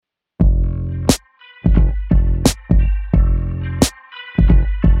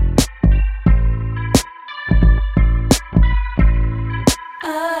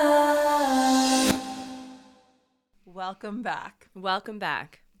Welcome back Welcome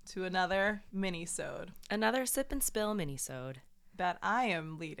back. to another mini-sode Another Sip and Spill mini-sode. that I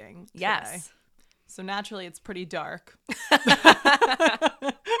am leading today. Yes. So naturally, it's pretty dark.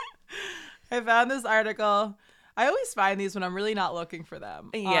 I found this article. I always find these when I'm really not looking for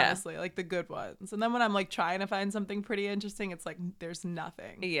them, Yeah. honestly, like the good ones. And then when I'm like trying to find something pretty interesting, it's like there's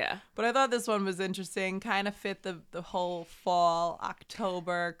nothing. Yeah. But I thought this one was interesting, kind of fit the whole fall,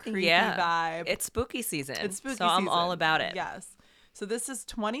 October, creepy Yeah. vibe. It's spooky season. It's spooky so I'm all season. about it. Yes. So this is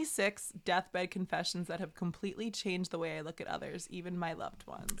 26 deathbed confessions that have completely changed the way I look at others, even my loved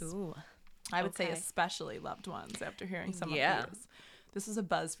ones. Ooh. I would say okay. especially loved ones after hearing some Yeah. of these. This is a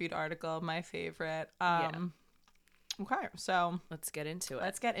BuzzFeed article, my favorite. Yeah. Okay, so Let's get into it.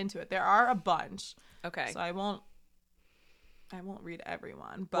 let's get into it. There are a bunch. Okay. So I won't read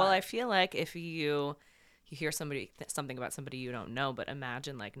everyone, but Well, I feel like if you hear something about somebody you don't know, but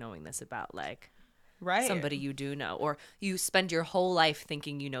imagine like knowing this about like right. somebody you do know, or you spend your whole life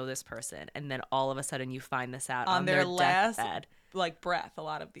thinking you know this person, and then all of a sudden you find this out on their their last deathbed. like breath, a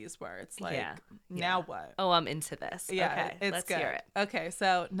lot of these words. Like Yeah. now Yeah. what? Oh, I'm into this. Yeah, Okay. it's Let's good. hear it. Okay,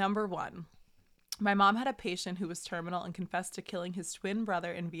 so number 1. My mom had a patient who was terminal and confessed to killing his twin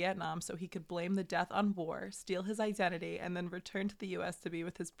brother in Vietnam so he could blame the death on war, steal his identity, and then return to the U.S. to be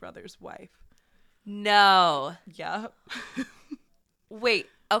with his brother's wife. No. Yep. Wait.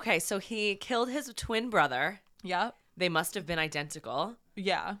 Okay. So he killed his twin brother. Yep. They must have been identical.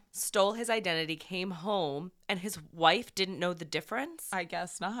 Yeah. Stole his identity, came home, and his wife didn't know the difference? I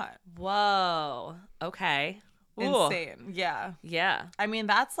guess not. Whoa. Okay. Ooh. Insane. Yeah. Yeah. I mean,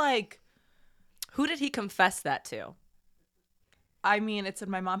 that's like, Who did he confess that to? I mean, it said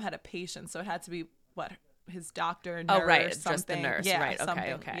my mom had a patient, so it had to be, what, his doctor, nurse, Oh, right. something. Just the nurse. Yeah, Right. Okay.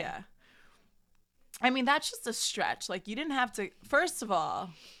 something. Okay. Yeah. I mean, that's just a stretch. Like, you didn't have to. First of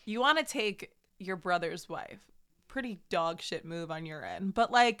all, you want to take your brother's wife. Pretty dog shit move on your end.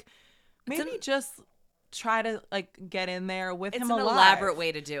 But, like, maybe just try to, like, get in there with It's him an alive. elaborate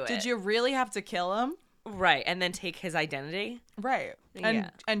way to do it. Did you really have to kill him? Right. And then take his identity? Right. Yeah.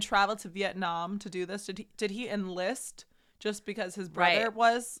 And travel to Vietnam to do this? Did he enlist just because his brother Right.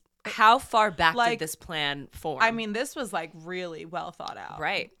 was? How far back Like, did this plan form? I mean, this was, like, really well thought out.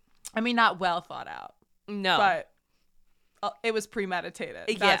 right. I mean, not well thought out. No. But it was premeditated.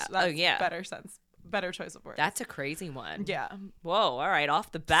 Yeah. That's yeah. better choice of words. That's a crazy one. yeah. Whoa. All right.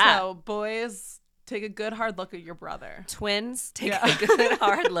 Off the bat. So boys, take a good hard look at your brother. Twins, take Yeah. a good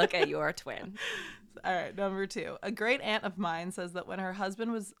hard look at your twin. All right, number 2. A great aunt of mine says that when her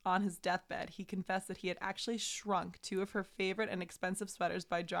husband was on his deathbed, he confessed that he had actually shrunk 2 of her favorite and expensive sweaters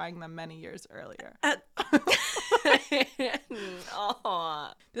by drying them many years earlier.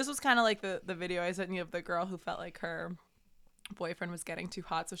 Aw. This was kind of like the video I sent you of the girl who felt like her boyfriend was getting too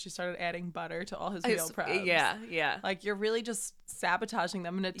hot, so she started adding butter to all his meal prep. Yeah, yeah. Like, you're really just sabotaging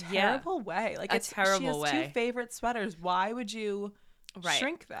them in a Yeah. terrible way. Like, A it's terrible she has way. 2 favorite sweaters. Why would you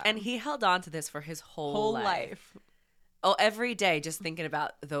shrink them? And he held on to this for his whole whole life. life. Oh, every day just thinking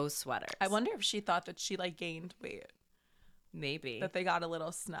about those sweaters. I wonder if she thought that she like gained weight, Maybe. that they got a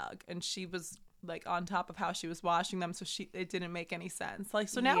little snug, and she was like on top of how she was washing them, so it didn't make any sense. Like,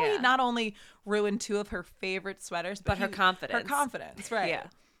 so now Yeah. he not only ruined 2 of her favorite sweaters, But her her confidence. confidence, right? Yeah.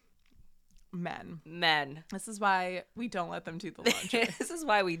 Men. This is why we don't let them do the laundry. This is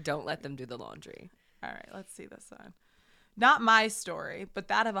why we don't let them do the laundry. All right, let's see this one. Not my story, but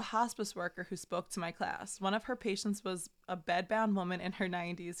that of a hospice worker who spoke to my class. One of her patients was a bedbound woman in her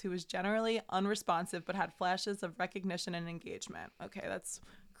 90s who was generally unresponsive but had flashes of recognition and engagement. Okay, that's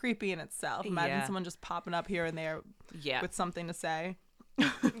creepy in itself. Imagine Yeah. someone just popping up here and there Yeah. with something to say.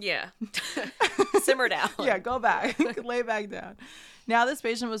 Yeah. Simmer down. Yeah, go back. Lay back down. Now, this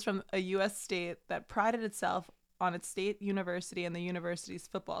patient was from a U.S. state that prided itself on its state university and the university's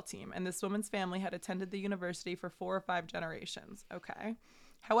football team, and this woman's family had attended the university for 4 or 5 generations. Okay.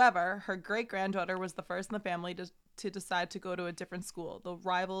 However, her great-granddaughter was the first in the family to decide to go to a different school, the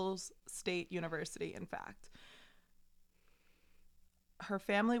rivals state university, in fact. Her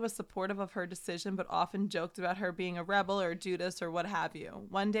family was supportive of her decision, but often joked about her being a rebel or a Judas or what have you.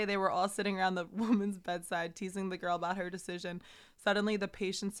 One day, they were all sitting around the woman's bedside, teasing the girl about her decision. Suddenly, the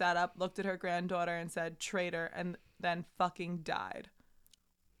patient sat up, looked at her granddaughter, and said, "Traitor," and then fucking died.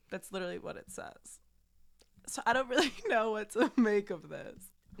 That's literally what it says. So I don't really know what to make of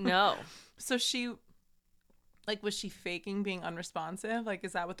this. No. So was she faking being unresponsive? Like,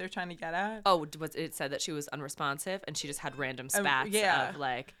 is that what they're trying to get at? Oh, was it said that she was unresponsive and she just had random spats yeah. of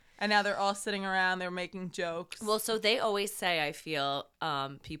like. And now they're all sitting around, they're making jokes. Well, so they always say, I feel,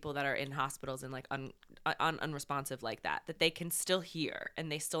 people that are in hospitals and like unresponsive like that they can still hear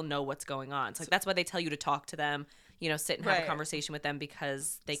and they still know what's going on. So like, that's why they tell you to talk to them. sit and have Right. a conversation with them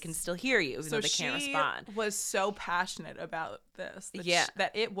because they can still hear you even So though they can't respond. she was so passionate about this that, Yeah.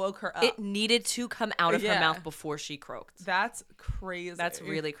 that it woke her up. It needed to come out of her Yeah. mouth before she croaked. That's crazy. That's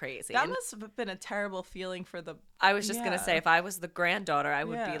really crazy. That And must have been a terrible feeling for the. I was just going to Yeah. say, if I was the granddaughter, I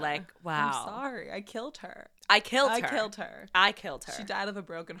would Yeah. be like, I'm wow. sorry, I killed her. I killed her. I I killed her. She died of a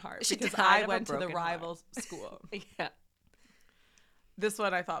broken heart She because died I of a went to the broken heart. rival school. Yeah. This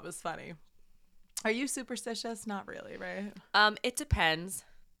one I thought was funny. Are you superstitious? Not really, right? It depends.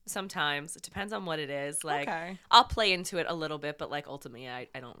 Sometimes it depends on what it is. Like, Okay. I'll play into it a little bit, but like ultimately, I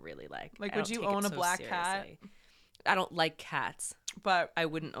don't really like. Like, I would don't you take it own a so black cat? seriously. I don't like cats. But I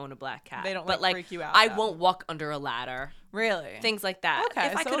wouldn't own a black cat. They don't, but like, freak you out, I though. won't walk under a ladder. really, Things like that. Okay,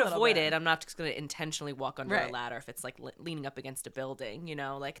 if I so a could little avoid bit. it, I'm not just going to intentionally walk under Right. a ladder if it's like leaning up against a building,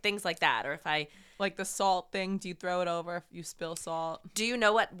 like things like that. Or if I, like the salt thing. Do you throw it over if you spill salt? do you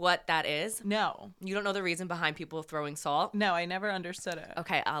know what that is? No, You don't know the reason behind people throwing salt? no, I never understood it.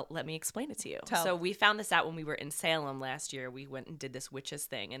 Okay, let me explain it to you. Tell So me. we found this out when we were in Salem last year. We went and did this witches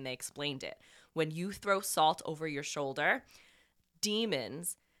thing, and they explained it. When you throw salt over your shoulder,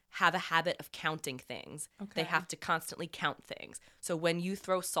 demons have a habit of counting things. They Okay. have to constantly count things. So when you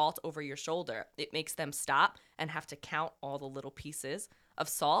throw salt over your shoulder, it makes them stop and have to count all the little pieces of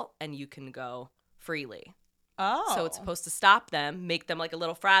salt, and you can go freely. Oh, So it's supposed to stop them, make them like a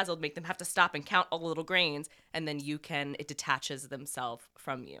little frazzled, make them have to stop and count all the little grains, and then it detaches themselves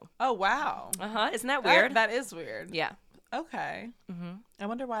from you. Oh wow, Isn't that weird? That is weird. Yeah. Okay. Mm-hmm. I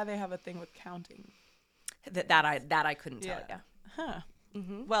wonder why they have a thing with counting. That I couldn't tell Yeah. you. Huh.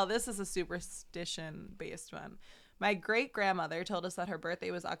 Mm-hmm. Well, this is a superstition based one. My great grandmother told us that her birthday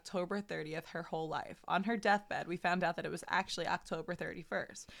was October 30th her whole life. On her deathbed, we found out that it was actually October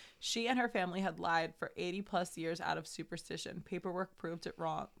 31st. She and her family had lied for 80 plus years out of superstition. Paperwork proved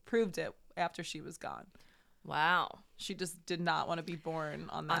it after she was gone. Wow. She just did not want to be born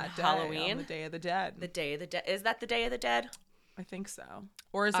on that day, Halloween? on the Day of the Dead. The Day of the Dead. Is that the Day of the Dead? I think so.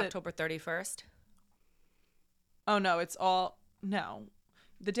 Or is it? October 31st? Oh no, it's all no.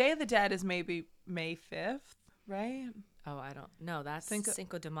 The Day of the Dead is maybe May 5th, right? Oh, I don't know. That's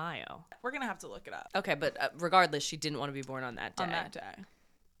Cinco de Mayo. We're gonna have to look it up Okay, but regardless, she didn't want to be born on that day. on that day.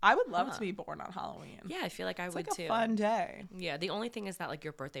 I would love Huh. to be born on Halloween. Yeah, I feel like I It's would like a too. fun day. Yeah, the only thing is that like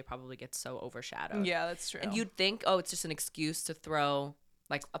your birthday probably gets so overshadowed. Yeah, that's true. And you'd think, oh, it's just an excuse to throw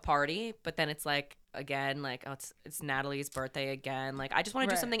like a party, but then it's like again, like oh, it's Natalie's birthday again. Like I just want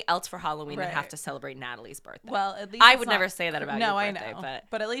to Right. do something else for Halloween and have Right. to celebrate Natalie's birthday. well, at least I it's would not never say that about no, your birthday, I know.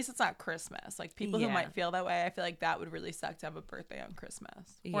 But at least it's not Christmas. Like people who Yeah. might feel that way, I feel like that would really suck to have a birthday on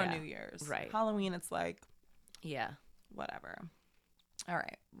Christmas or Yeah, New Year's. right. Halloween, it's like yeah. whatever. All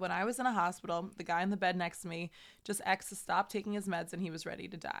right. When I was in a hospital, the guy in the bed next to me just asked to stop taking his meds and he was ready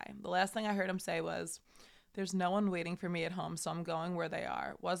to die. The last thing I heard him say was, "There's no one waiting for me at home, so I'm going where they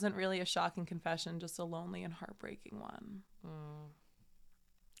are." Wasn't really a shocking confession, just a lonely and heartbreaking one.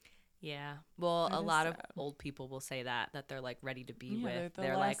 Yeah. Well, That a is lot of sad. old people will say that they're like ready to be Yeah, they're with the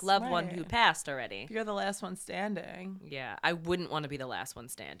their like last- loved one who right. passed already. If you're the last one standing. Yeah, I wouldn't want to be the last one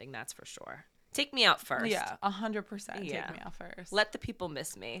standing, that's for sure. Take me out first. Yeah, 100%. Yeah. Take me out first. Let the people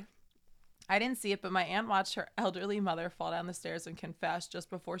miss me. I didn't see it, but my aunt watched her elderly mother fall down the stairs and confess just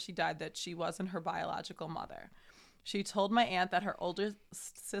before she died that she wasn't her biological mother. She told my aunt that her older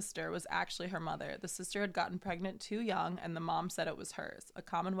sister was actually her mother. The sister had gotten pregnant too young, and the mom said it was hers. A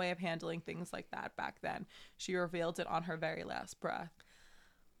common way of handling things like that back then. She revealed it on her very last breath.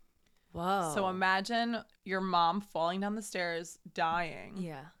 Whoa. So imagine your mom falling down the stairs, dying.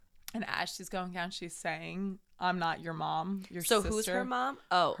 Yeah. And as she's going down, she's saying, "I'm not your mom, your So sister." who's her mom?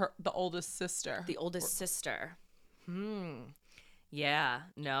 Oh, The oldest sister. the oldest sister. Yeah,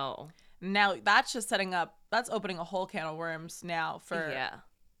 no. Now that's just that's opening a whole can of worms now for Yeah.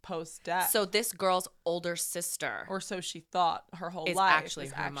 post death. So this girl's older sister. or so she thought her whole Is life actually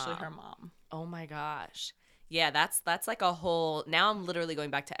is her actually mom. her mom. Oh my gosh. Yeah, that's like a whole. Now I'm literally going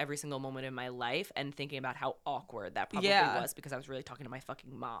back to every single moment in my life and thinking about how awkward that probably Yeah. was because I was really talking to my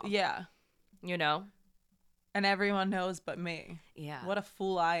fucking mom. Yeah. You know? And everyone knows but me. Yeah. What a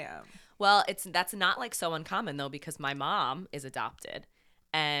fool I am. Well, that's not like so uncommon though because my mom is adopted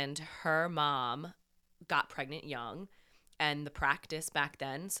and her mom got pregnant young. And the practice back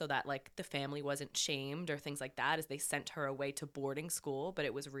then, so that like the family wasn't shamed or things like that, is they sent her away to boarding school. But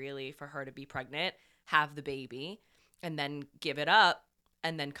it was really for her to be pregnant, have the baby, and then give it up,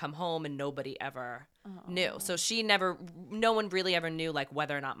 and then come home, and nobody ever knew. So no one really ever knew like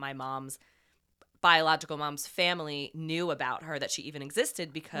whether or not my mom's biological mom's family knew about her, that she even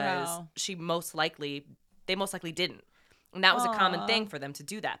existed, because Wow. they most likely didn't. And that was a common Aw. thing for them to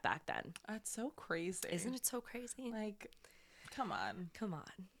do that back then. That's so crazy. Isn't it so crazy? Like, come on. Come on.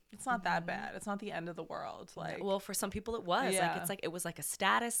 It's not that bad. It's not the end of the world. Like, Well, for some people it was. Yeah. It was like a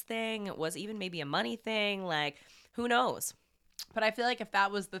status thing. It was even maybe a money thing. Like, who knows? but I feel like if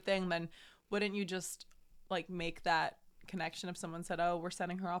that was the thing, then wouldn't you just like make that connection if someone said, "Oh, we're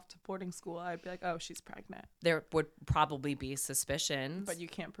sending her off to boarding school"? I'd be like, "Oh, she's pregnant," There would probably be suspicions. but you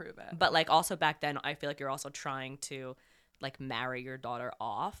can't prove it. But like also back then, I feel like you're also trying to like marry your daughter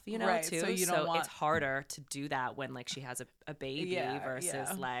off, you know, Right, too. so you don't want- it's harder to do that when like she has a baby Yeah, versus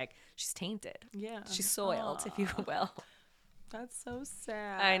yeah. like she's tainted. Yeah, She's soiled, if you Aw. will. That's so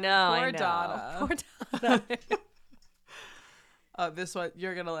sad. I know. Poor I know. Donna. Poor Donna. This one,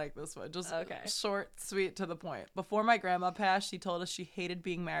 you're gonna like this one. Just Okay. short, sweet, to the point. Before my grandma passed, she told us she hated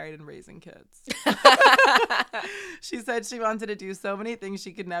being married and raising kids. She said she wanted to do so many things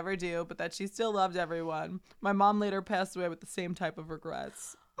she could never do, but that she still loved everyone. My mom later passed away with the same type of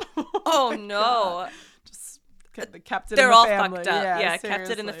regrets. Oh no. Just kept it They're in the all family. fucked up. Yeah, kept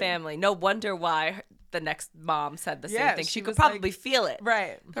it in the seriously. family. No wonder why the next mom said the same Yeah, thing. she She could was like- probably feel it.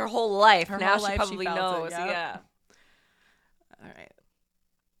 Right. Her whole life. Her Now whole she life she probably felt it, knows. yep. Yeah. All right.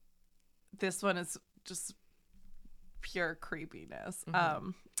 This one is just pure creepiness.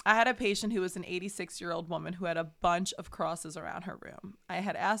 I had a patient who was an 86-year-old woman who had a bunch of crosses around her room. I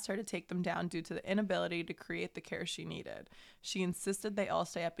had asked her to take them down due to the inability to create the care she needed. She insisted they all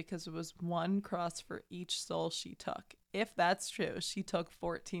stay up because it was one cross for each soul she took. If that's true, she took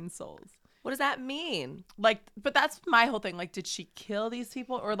 14 souls. What does that mean? Like, but that's my whole thing. Like, did she kill these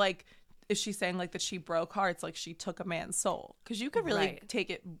people, or like, is she saying like that she broke hearts, like she took a man's soul? Because you could really Right.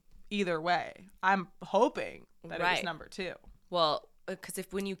 take it either way. I'm hoping that it was Right. number 2. Well, because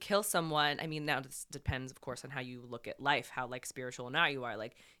if when you kill someone, I mean, now this depends, of course, on how you look at life, how like spiritual now you are,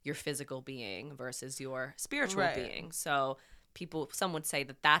 like your physical being versus your spiritual Right. being. So some would say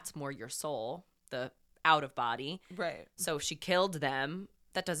that that's more your soul, the out of body. Right. So if she killed them,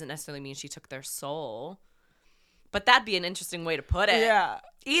 that doesn't necessarily mean she took their soul. But that'd be an interesting way to put it. Yeah.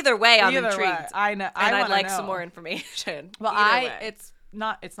 Either way, I'm Either intrigued. way, I know. And I'd wanna like know. some more information. Well, Either way. it's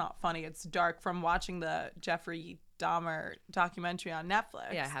not funny. It's dark from watching the Jeffrey Dahmer documentary on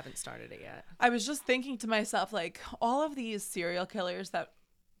Netflix. Yeah, I haven't started it yet. I was just thinking to myself, like, all of these serial killers that,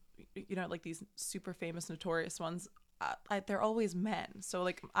 you know, like these super famous, notorious ones, they're always men. So,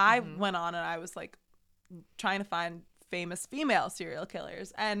 like, I went on and I was, like, trying to find famous female serial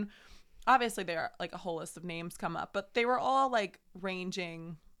killers. And obviously there are, like, a whole list of names come up. But they were all, like,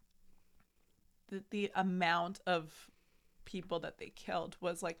 ranging. The amount of people that they killed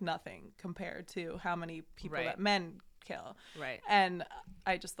was, like, nothing compared to how many people Right. that men kill. Right. And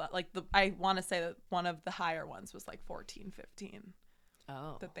I just thought, like, I want to say that one of the higher ones was like 14, 15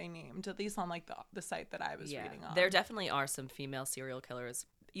 Oh. that they named, at least on like the site that I was reading on. There definitely are some female serial killers.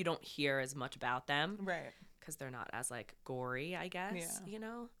 You don't hear as much about them Right. because they're not as like gory, I guess. Yeah. You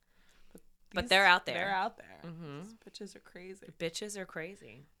know, These- they're out there. They're out there. Mhm. These bitches are crazy. bitches are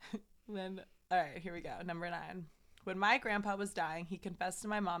crazy. Then, all right, here we go. Number 9. When my grandpa was dying, he confessed to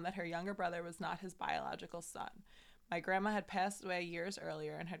my mom that her younger brother was not his biological son. My grandma had passed away years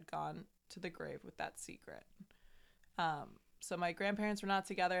earlier and had gone to the grave with that secret. So my grandparents were not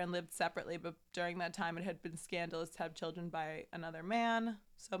together and lived separately, but during that time it had been scandalous to have children by another man.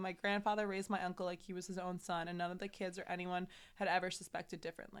 So my grandfather raised my uncle like he was his own son, and none of the kids or anyone had ever suspected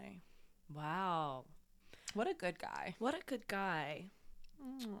differently. Wow. What a good guy. What a good guy.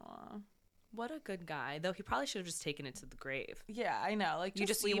 Aw. What a good guy. Though he probably should have just taken it to the grave. Yeah, I know. Like, You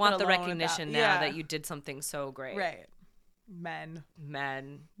leave want it the alone recognition about- now yeah. that you did something so great. Right. Men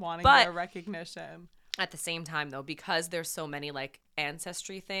Men. wanting But- their recognition. At the same time though, because there's so many like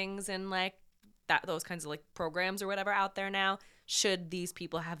ancestry things and like those kinds of like programs or whatever out there now, should these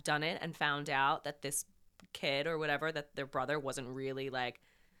people have done it and found out that this kid or whatever, that their brother wasn't really like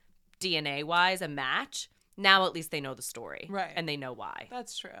DNA wise a match, now at least they know the story. Right. And they know why.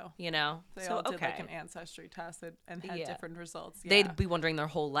 That's true. You know? They So all did okay. like an ancestry test and had Yeah. different results. Yeah. They'd be wondering their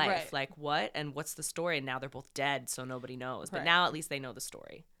whole life, Right. like, what? And what's the story? And now they're both dead, so nobody knows. But Right. now at least they know the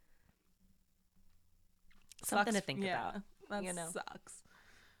story. Something to Sucks- think yeah, about. That you know. sucks.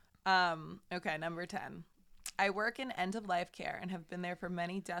 Okay, number 10. I work in end-of-life care and have been there for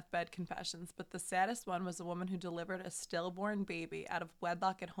many deathbed confessions, but the saddest one was a woman who delivered a stillborn baby out of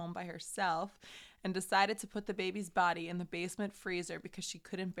wedlock at home by herself and decided to put the baby's body in the basement freezer because she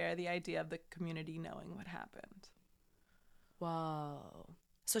couldn't bear the idea of the community knowing what happened. Whoa.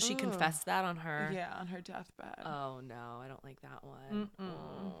 So she Ugh. confessed that on her? Yeah, on her deathbed. Oh, no. I don't like that one.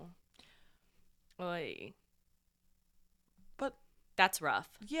 Oh. Oy. But That's rough.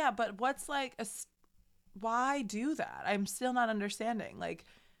 yeah, but what's like why do that? I'm still not understanding. Like,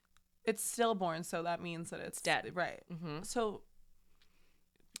 it's stillborn, so that means that it's dead. Right. Mm-hmm. So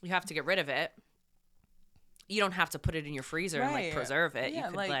you have to get rid of it. You don't have to put it in your freezer and like preserve it. Yeah,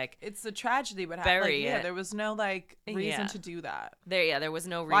 you could like it's a tragedy, but bury yeah, it. there was no like reason Yeah. to do that. There was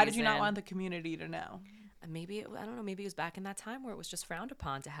no reason. Why did you not want the community to know? And maybe I don't know. Maybe it was back in that time where it was just frowned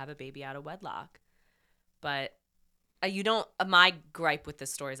upon to have a baby out of wedlock. But you don't. My gripe with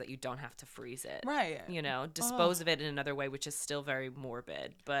this story is that you don't have to freeze it. Right. You know, dispose of it in another way, which is still very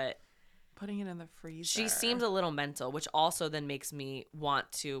morbid. But putting it in the freezer. she seemed a little mental, which also then makes me want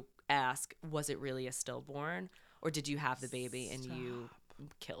to ask: was it really a stillborn, or did you have the baby and you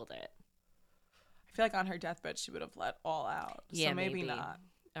killed it? I feel like on her deathbed she would have let all out. Yeah, so maybe not.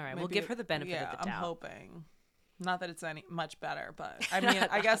 All right, Maybe we'll give her the benefit of the doubt. I'm hoping. Not that it's any much better, but I mean,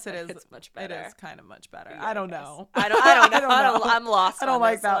 I guess it is. It's much better. It is kind of much better. Yeah, I don't know. I don't know. I'm lost. I don't on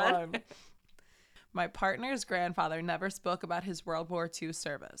like this that one. My partner's grandfather never spoke about his World War II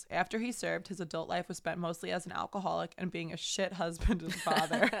service. After he served, his adult life was spent mostly as an alcoholic and being a shit husband and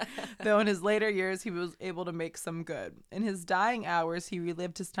father, though in his later years he was able to make some good. In his dying hours, he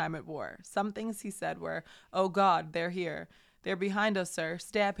relived his time at war. Some things he said were, "Oh God, they're here. They're behind us, sir.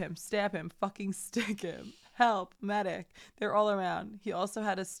 Stab him, fucking stick him. Help, medic. They're all around." He also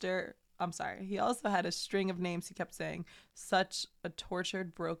had a string of names he kept saying. Such a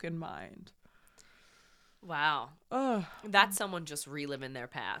tortured, broken mind. Wow. Ugh. That's someone just reliving their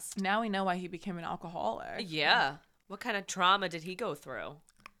past. Now we know why he became an alcoholic. Yeah. What kind of trauma did he go through?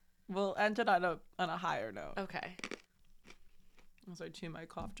 We'll end it on a higher note. Okay. As I chew my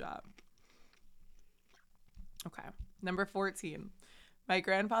cough drop. Okay. Number 14. My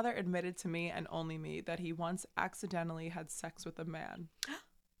grandfather admitted to me and only me that he once accidentally had sex with a man.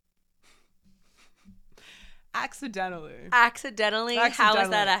 Accidentally. How is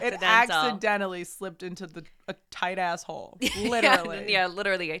that accidental? It accidentally slipped into a tight ass hole. Literally. Yeah,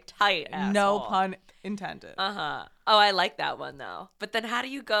 literally a tight asshole. No pun intended. Uh-huh. Oh, I like that one though. But then how do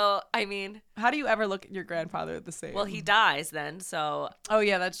you go, I mean, how do you ever look at your grandfather the same? well, he dies then, so oh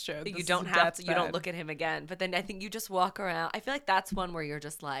yeah, that's true. you don't have to, you don't look at him again. But then I think you just walk around. I feel like that's one where you're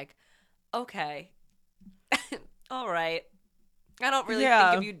just like, okay, all right. I don't really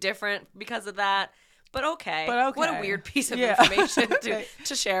think of you different because of that. But okay. What a weird piece of information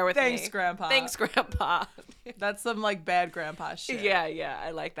to share with me. Thanks, Grandpa. Thanks, Grandpa. That's some like bad grandpa shit. Yeah.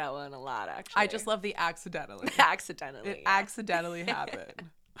 I like that one a lot, actually. I just love the accidentally. It accidentally happened.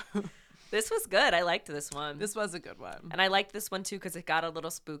 This was good. I liked this one. This was a good one. And I liked this one too because it got a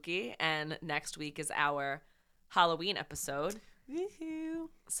little spooky. And next week is our Halloween episode. Woohoo.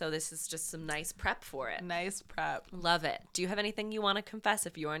 So this is just some nice prep for it. Nice prep. Love it. Do you have anything you want to confess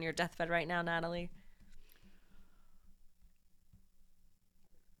if you're on your deathbed right now, Natalie?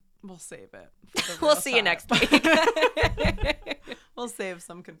 We'll save it. We'll see you next week. We'll save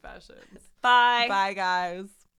some confessions. Bye. Bye, guys.